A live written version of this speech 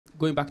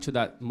going back to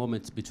that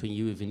moment between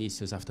you and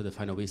Vinicius after the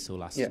final whistle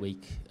last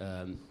week,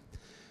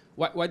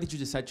 why did you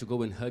decide to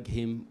go and hug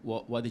him?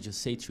 What did you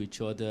say to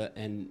each other?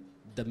 And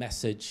the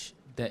message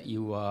that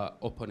you are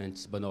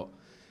opponents but not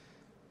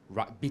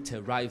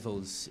bitter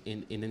rivals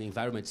in an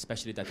environment,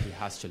 especially that he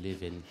has to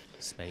live in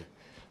Spain.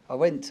 I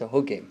went to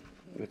hug him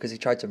because he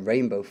tried to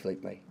rainbow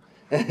flick me.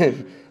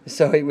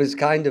 So it was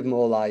kind of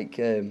more like,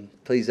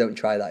 please don't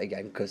try that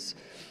again, because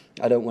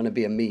I don't want to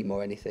be a meme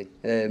or anything.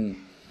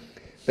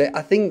 But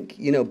I think,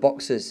 you know,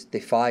 boxers, they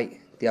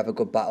fight, they have a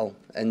good battle,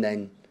 and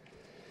then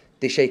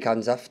they shake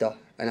hands after.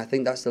 And I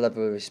think that's the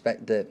level of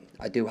respect that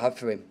I do have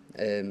for him.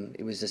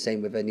 It was the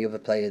same with any other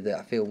player, that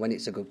I feel when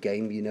it's a good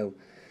game, you know,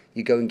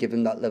 you go and give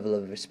them that level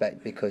of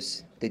respect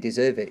because they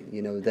deserve it.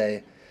 You know,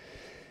 they're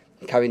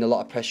carrying a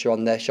lot of pressure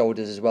on their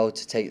shoulders as well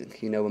to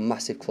take, you know, a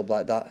massive club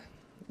like that,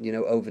 you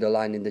know, over the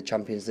line in the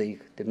Champions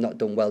League. They've not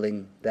done well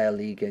in their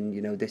league, and,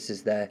 you know, this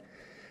is their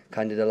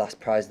kind of the last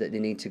prize that they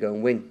need to go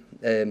and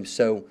win.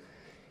 So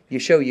you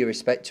show your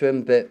respect to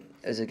him, but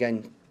as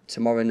again,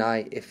 tomorrow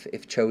night,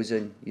 if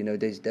chosen, you know,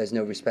 there's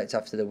no respect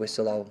after the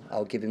whistle.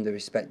 I'll give him the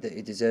respect that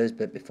he deserves,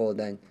 but before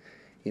then,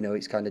 you know,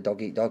 it's kind of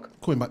dog eat dog.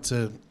 Coming back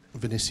to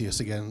Vinicius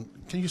again,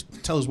 can you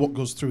just tell us what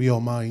goes through your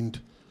mind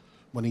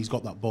when he's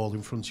got that ball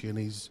in front of you and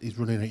he's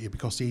running at you?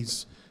 Because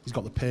he's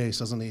got the pace,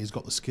 hasn't he? He's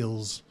got the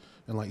skills,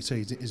 and like you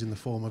say, he's in the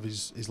form of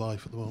his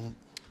life at the moment.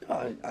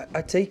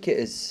 I take it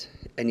as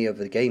any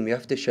other game. You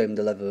have to show him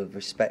the level of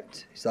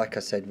respect. It's like I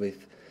said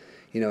with,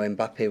 you know,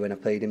 Mbappe when I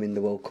played him in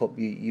the World Cup.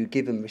 You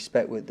give them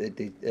respect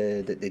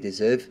that they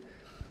deserve,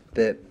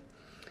 but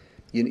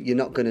you're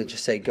not going to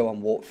just say go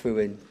and walk through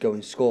and go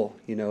and score.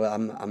 You know,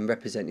 I'm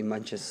representing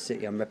Manchester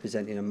City. I'm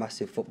representing a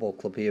massive football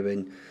club here,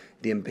 and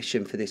the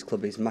ambition for this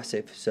club is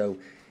massive. So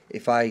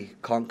if I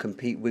can't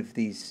compete with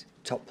these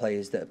top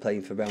players that are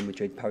playing for Real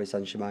Madrid, Paris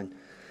Saint-Germain,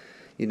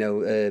 you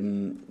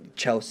know,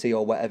 Chelsea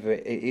or whatever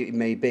it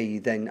may be,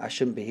 then I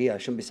shouldn't be here. I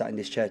shouldn't be sat in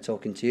this chair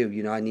talking to you.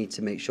 You know, I need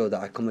to make sure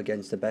that I come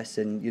against the best,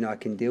 and, you know, I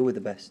can deal with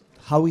the best.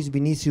 How is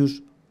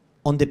Vinicius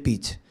on the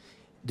pitch?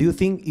 Do you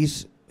think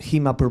is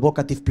him a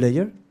provocative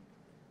player?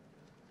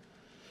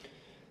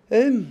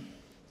 I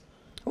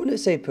wouldn't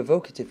say a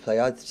provocative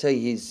player. I'd say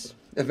he's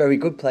a very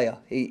good player.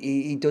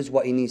 He does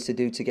what he needs to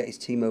do to get his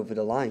team over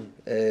the line.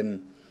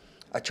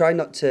 I try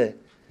not to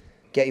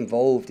get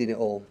involved in it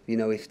all. You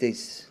know, if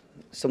there's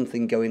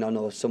something going on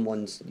or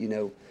someone's, you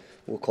know,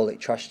 we'll call it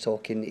trash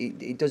talking,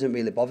 it doesn't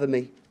really bother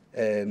me.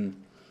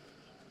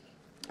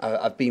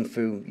 I've been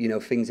through, you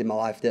know, things in my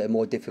life that are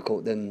more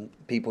difficult than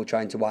people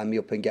trying to wind me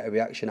up and get a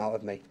reaction out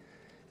of me.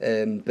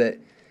 But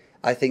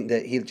I think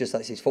that he just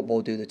lets his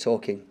football do the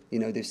talking. You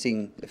know, they've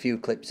seen a few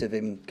clips of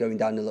him going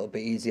down a little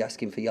bit easy,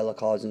 asking for yellow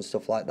cards and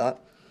stuff like that.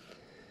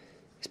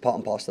 It's part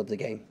and parcel of the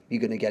game.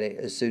 You're going to get it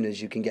as soon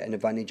as you can get an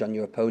advantage on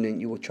your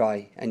opponent. You will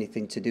try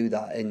anything to do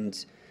that. And,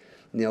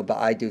 you know, but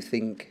I do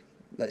think,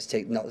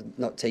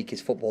 not take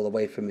his football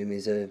away from him,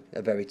 he's a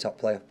very top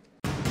player.